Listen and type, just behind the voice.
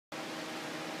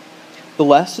The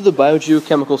last of the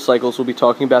biogeochemical cycles we'll be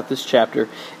talking about this chapter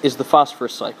is the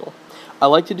phosphorus cycle. I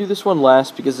like to do this one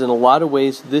last because in a lot of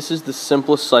ways this is the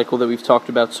simplest cycle that we've talked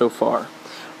about so far.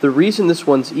 The reason this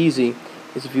one's easy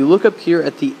is if you look up here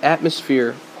at the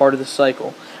atmosphere part of the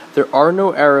cycle, there are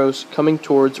no arrows coming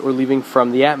towards or leaving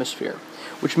from the atmosphere,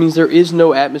 which means there is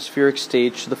no atmospheric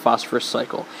stage to the phosphorus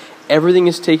cycle. Everything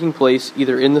is taking place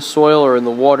either in the soil or in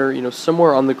the water,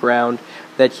 somewhere on the ground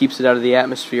that keeps it out of the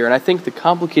atmosphere. And I think the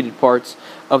complicated parts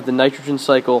of the nitrogen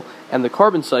cycle and the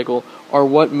carbon cycle are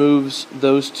what moves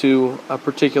those two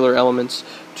particular elements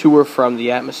to or from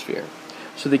the atmosphere.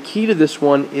 So the key to this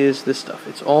one is this stuff.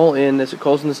 It's all in, as it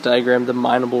calls in this diagram, the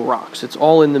mineable rocks. It's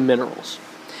all in the minerals.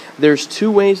 There's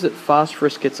two ways that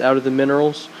phosphorus gets out of the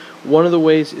minerals. One of the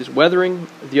ways is weathering,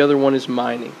 the other one is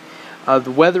mining.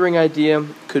 The weathering idea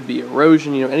could be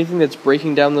erosion, anything that's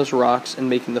breaking down those rocks and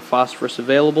making the phosphorus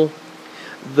available.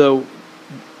 The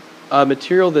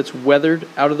material that's weathered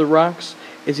out of the rocks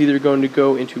is either going to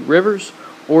go into rivers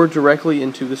or directly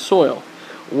into the soil.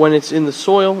 When it's in the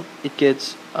soil, it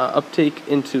gets uptake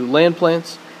into land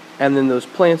plants, and then those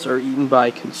plants are eaten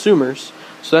by consumers.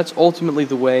 So that's ultimately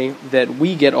the way that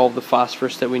we get all the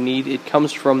phosphorus that we need. It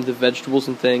comes from the vegetables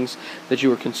and things that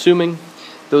you are consuming.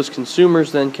 Those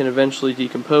consumers then can eventually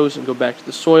decompose and go back to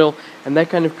the soil, and that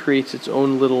kind of creates its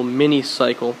own little mini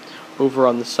cycle over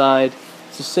on the side.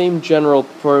 It's the same general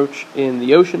approach in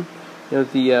the ocean.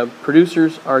 The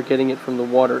producers are getting it from the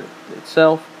water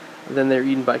itself, and then they're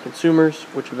eaten by consumers,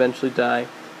 which eventually die,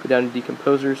 go down to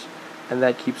decomposers, and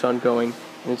that keeps on going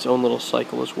in its own little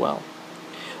cycle as well.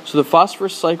 So the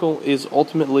phosphorus cycle is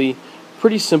ultimately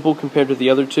pretty simple compared to the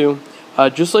other two.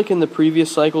 Just like in the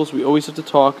previous cycles, we always have to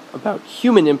talk about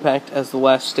human impact as the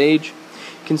last stage.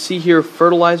 You can see here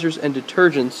fertilizers and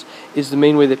detergents is the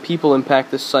main way that people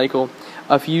impact this cycle.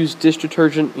 If you use dish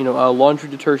detergent, laundry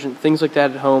detergent, things like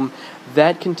that at home,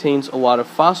 that contains a lot of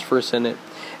phosphorus in it.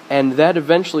 And that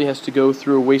eventually has to go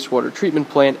through a wastewater treatment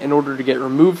plant in order to get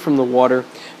removed from the water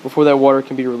before that water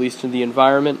can be released into the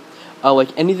environment.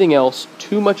 Like anything else,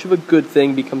 too much of a good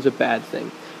thing becomes a bad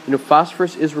thing.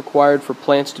 Phosphorus is required for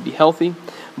plants to be healthy,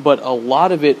 but a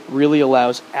lot of it really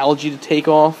allows algae to take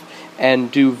off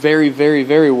and do very, very,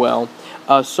 very well.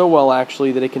 So well,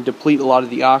 actually, that it can deplete a lot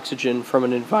of the oxygen from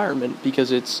an environment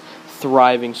because it's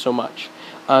thriving so much.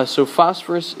 So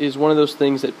phosphorus is one of those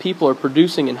things that people are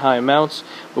producing in high amounts,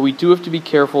 but we do have to be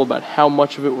careful about how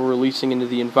much of it we're releasing into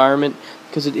the environment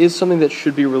because it is something that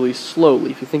should be released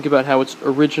slowly. If you think about how it's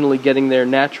originally getting there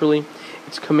naturally,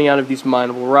 it's coming out of these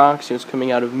mineable rocks, it's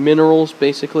coming out of minerals,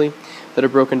 basically, that are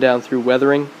broken down through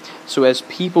weathering. So as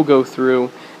people go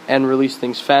through and release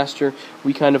things faster,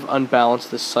 we kind of unbalance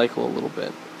this cycle a little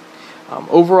bit.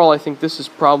 Overall, I think this is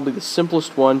probably the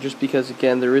simplest one just because,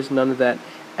 again, there is none of that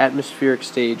atmospheric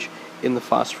stage in the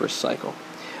phosphorus cycle.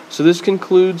 So this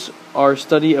concludes our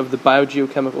study of the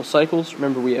biogeochemical cycles.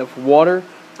 Remember, we have water,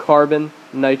 carbon,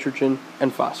 nitrogen,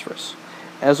 and phosphorus.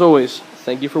 As always,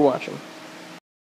 thank you for watching.